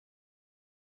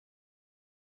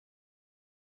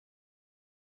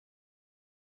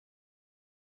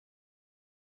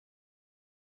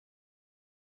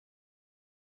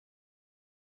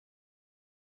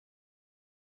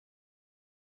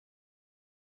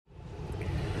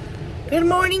Good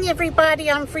morning,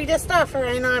 everybody. I'm Frida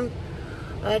Stoffer, and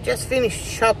I just finished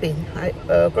shopping,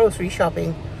 grocery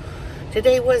shopping.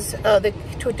 Today is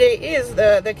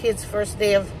the kids' first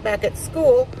day of back at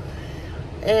school,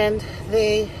 and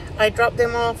I dropped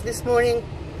them off this morning,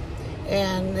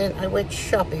 and then I went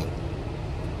shopping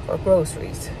for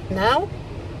groceries. Now,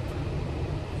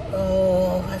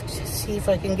 I have to see if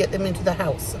I can get them into the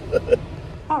house.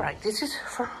 All right, this is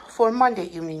for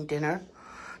Monday evening dinner.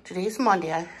 Today is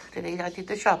Monday. Today I did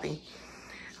the shopping.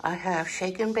 I have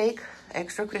shake and bake,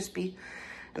 extra crispy,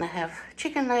 and I have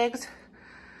chicken legs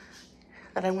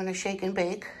that I'm going to shake and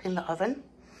bake in the oven.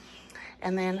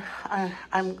 And then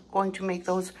I'm going to make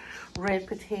those red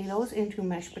potatoes into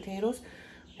mashed potatoes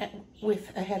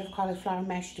with a head of cauliflower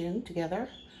mashed in together.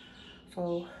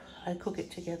 So I cook it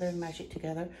together and mash it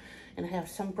together. And I have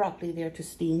some broccoli there to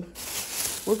steam.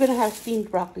 We're going to have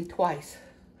steamed broccoli twice.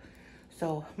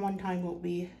 So one time will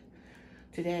be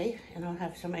today, and I'll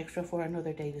have some extra for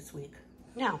another day this week.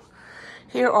 Now,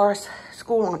 here are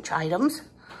school lunch items.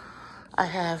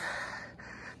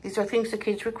 These are things the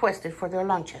kids requested for their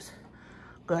lunches.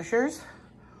 Gushers,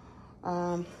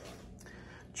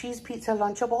 cheese pizza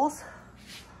Lunchables.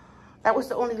 That was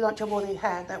the only Lunchable they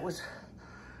had that was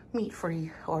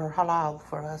meat-free or halal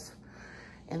for us.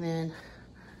 And then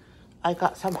I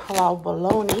got some halal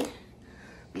bologna,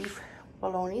 beef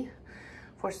bologna,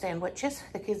 for sandwiches.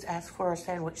 The kids asked for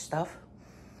sandwich stuff.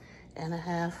 And I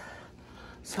have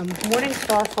some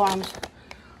Morningstar Farms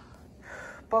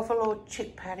buffalo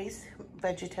chick patties,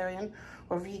 vegetarian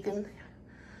or vegan.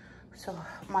 So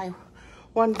my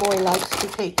one boy likes to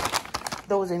take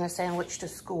those in a sandwich to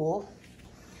school.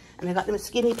 And I got them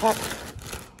skinny pack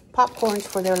popcorns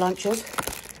for their lunches.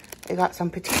 I got some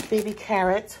petite baby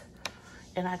carrots,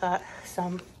 and I got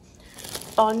some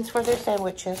buns for their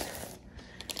sandwiches.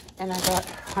 And I got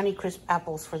Honeycrisp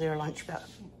apples for their lunch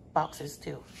boxes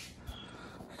too.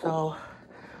 So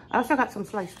I also got some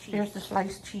sliced cheese. Here's the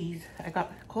sliced cheese. I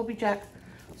got Copycat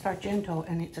Sargento,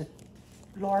 and it's a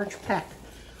large pack.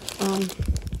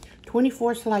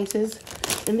 24 slices,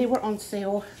 and they were on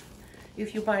sale.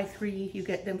 If you buy 3, you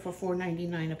get them for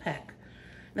 $4.99 a pack.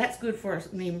 That's good for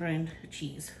a name brand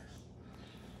cheese.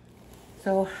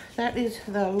 So that is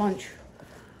the lunch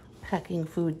packing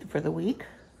food for the week.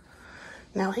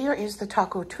 Now here is the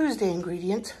Taco Tuesday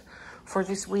ingredients for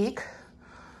this week.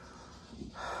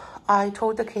 I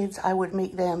told the kids I would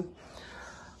make them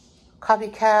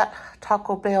Copycat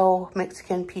Taco Bell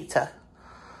Mexican pizza.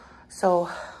 So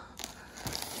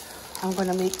I'm going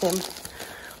to make them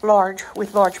large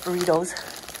burritos.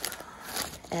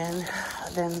 And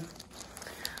then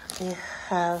they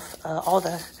have all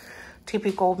the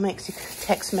typical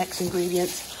Tex-Mex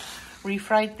ingredients: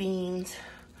 refried beans,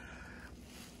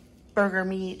 burger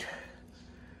meat,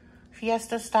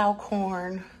 fiesta style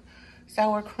corn,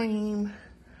 sour cream,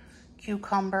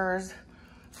 cucumbers,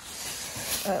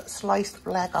 sliced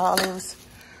black olives,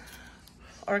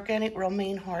 organic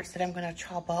romaine hearts that I'm going to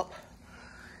chop up,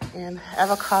 and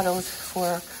avocados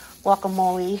for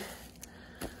guacamole.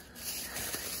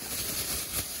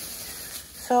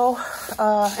 So,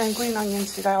 and green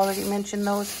onions, did I already mention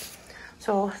those?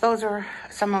 So those are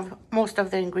most of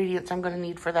the ingredients I'm going to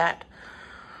need for that.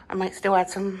 I might still add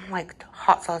some like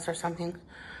hot sauce or something,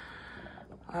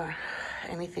 or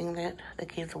anything that the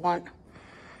kids want.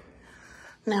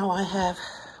 Now I have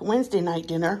Wednesday night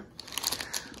dinner,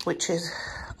 which is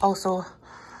also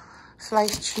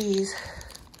sliced cheese,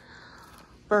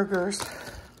 burgers,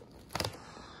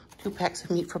 2 packs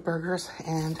of meat for burgers,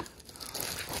 and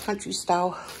country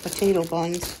style potato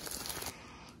buns,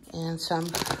 and some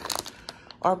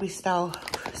Arby's style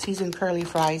seasoned curly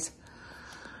fries.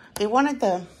 They wanted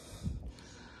the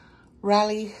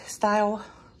rally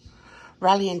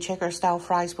and checker style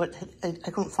fries, but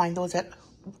I couldn't find those at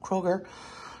Kroger.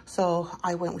 So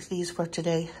I went with these for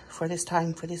today, for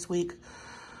this week.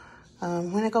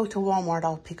 When I go to Walmart,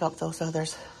 I'll pick up those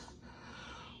others,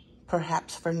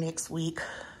 perhaps for next week.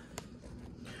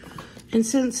 And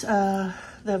since the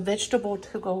vegetable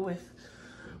to go with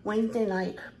Wednesday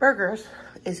night burgers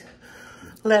is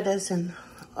lettuce and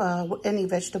any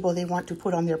vegetable they want to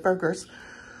put on their burgers,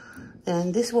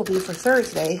 and this will be for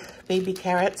Thursday, baby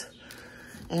carrots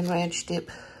and ranch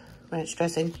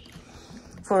dressing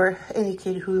for any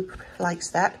kid who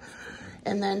likes that.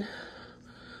 And then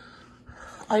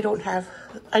I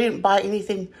didn't buy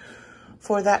anything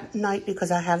for that night because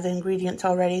I have the ingredients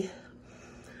already.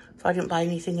 So I didn't buy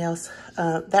anything else.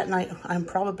 That night I'm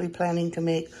probably planning to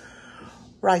make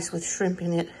rice with shrimp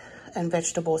in it and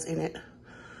vegetables in it.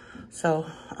 So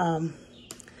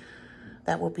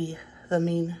that will be the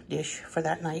main dish for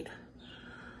that night.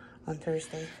 on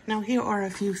Thursday. Now here are a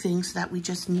few things that we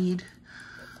just need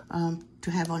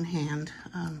to have on hand.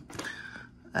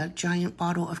 A giant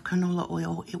bottle of canola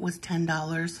oil. It was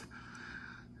 $10.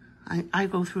 I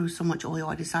go through so much oil,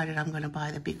 I decided I'm going to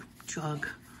buy the big jug.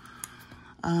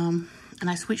 And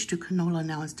I switched to canola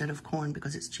now instead of corn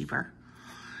because it's cheaper.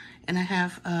 And I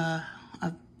have a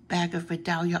bag of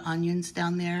Vidalia onions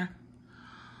down there.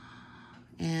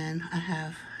 And I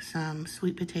have some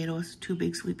sweet potatoes, 2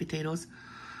 big sweet potatoes.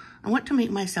 I want to make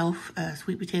myself a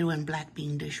sweet potato and black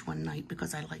bean dish one night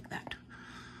because I like that.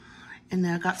 And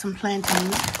then I got some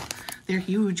plantains. They're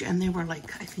huge and they were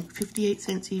like, I think 58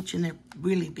 cents each, and they're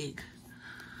really big.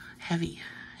 Heavy,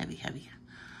 heavy, heavy.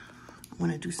 I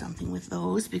want to do something with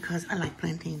those because I like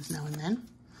plantains now and then.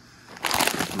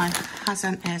 My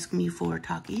husband asked me for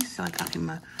Takis, so I got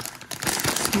him a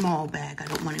small bag. I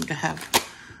don't want him to have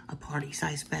a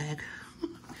party-sized bag.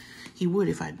 He would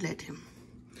if I'd let him.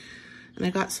 And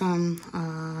I got some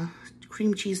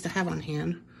cream cheese to have on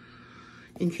hand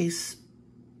in case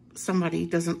somebody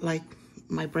doesn't like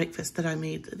my breakfast that I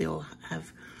made. They'll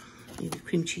have maybe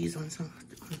cream cheese on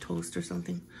toast or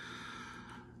something.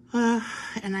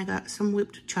 And I got some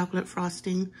whipped chocolate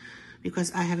frosting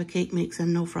because I have a cake mix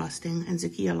and no frosting. And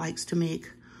Zakia likes to make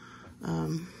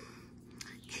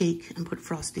cake and put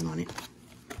frosting on it.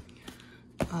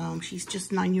 She's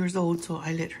just 9 years old, so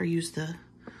I let her use the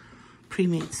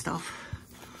pre-made stuff.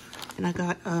 And I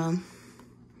got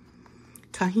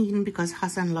tahini because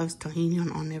Hassan loves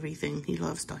tahini on everything. He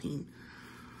loves tahini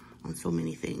on so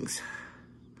many things.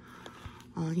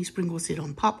 He sprinkles it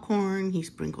on popcorn. He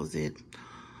sprinkles it,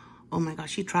 oh my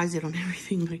gosh, he tries it on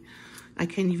everything. Like, I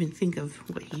can't even think of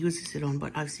what he uses it on,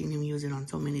 but I've seen him use it on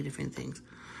so many different things.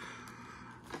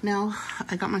 Now,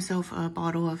 I got myself a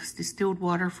bottle of distilled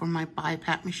water for my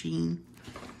BiPAP machine.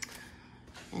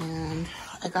 And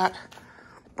I got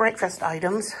breakfast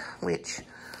items, which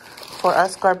for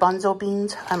us garbanzo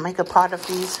beans, I make a pot of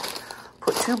these,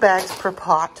 put 2 bags per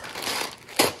pot.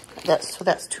 So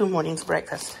that's 2 mornings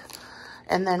breakfast.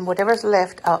 And then whatever's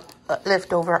left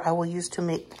over, I will use to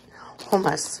make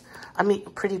hummus. I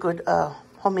make pretty good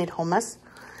homemade hummus.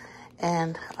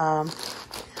 And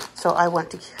so I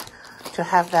want to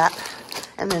have that.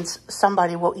 And then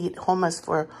somebody will eat hummus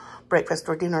for breakfast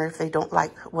or dinner if they don't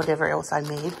like whatever else I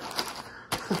made.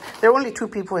 There are only 2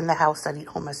 people in the house that eat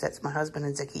hummus. That's my husband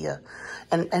and Zakia.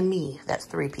 And me. That's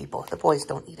 3 people. The boys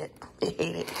don't eat it. They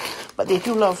hate it. But they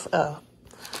do love,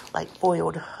 like,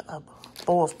 boiled,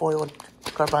 bowl of boiled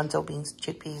garbanzo beans,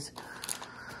 chickpeas.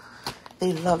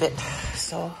 They love it.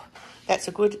 So that's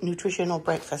a good nutritional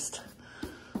breakfast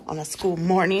on a school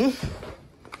morning.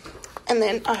 And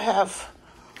then I have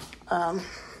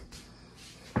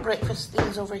breakfast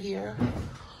things over here.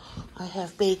 I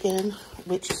have bacon,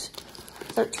 which is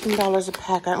 $13 a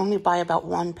pack. I only buy about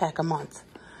 1 pack a month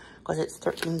because it's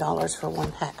 $13 for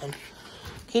 1 pack. And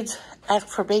kids ask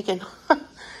for bacon.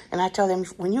 And I tell them,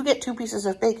 when you get 2 pieces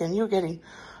of bacon, you're getting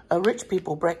a rich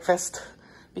people breakfast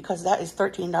because that is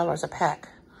 $13 a pack.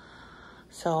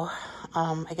 So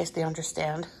I guess they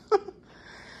understand.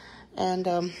 And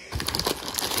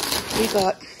we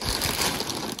got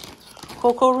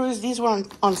cocoa roux. These were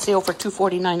on sale for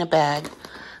 $2.49 a bag.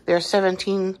 They're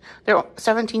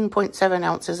 17.7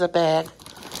 ounces a bag.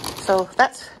 So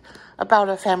that's about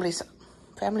a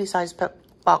family-sized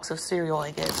box of cereal,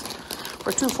 I guess,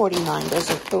 for $2.49.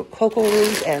 There's a cocoa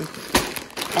roux and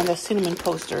the cinnamon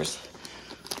toasters.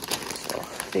 So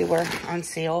they were on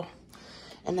sale.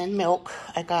 And then milk.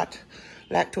 I got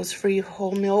lactose-free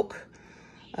whole milk,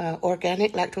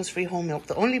 organic lactose-free whole milk.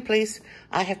 The only place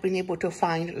I have been able to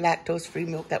find lactose-free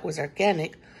milk that was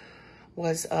organic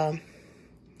was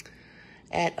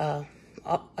at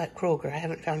Kroger. I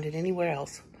haven't found it anywhere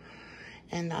else.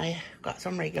 And I got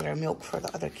some regular milk for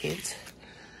the other kids.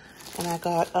 And I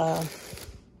got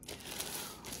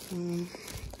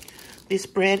this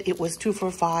bread. It was 2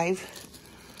 for $5.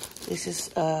 This is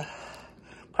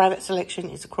Private Selection.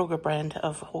 It's a Kroger brand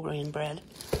of whole grain bread.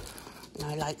 And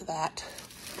I like that.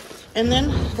 And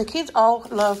then the kids all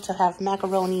love to have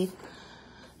macaroni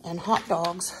and hot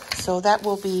dogs. So that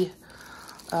will be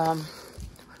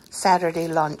Saturday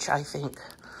lunch, I think,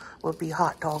 will be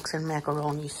hot dogs and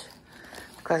macaronis.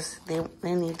 Because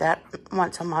they need that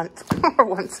once a month or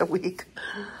once a week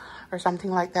or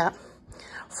something like that.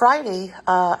 Friday,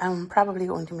 I'm probably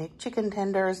going to make chicken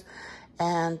tenders.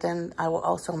 And then I will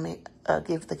also make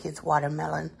give the kids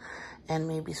watermelon and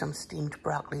maybe some steamed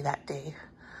broccoli that day.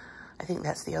 I think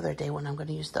that's the other day when I'm going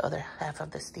to use the other half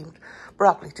of the steamed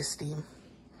broccoli to steam.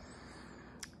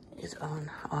 Is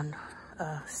on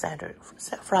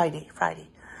Friday.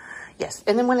 Yes,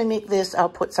 and then when I make this, I'll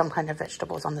put some kind of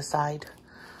vegetables on the side.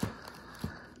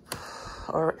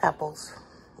 or apples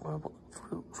or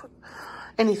fruit,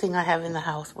 anything I have in the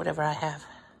house, whatever I have.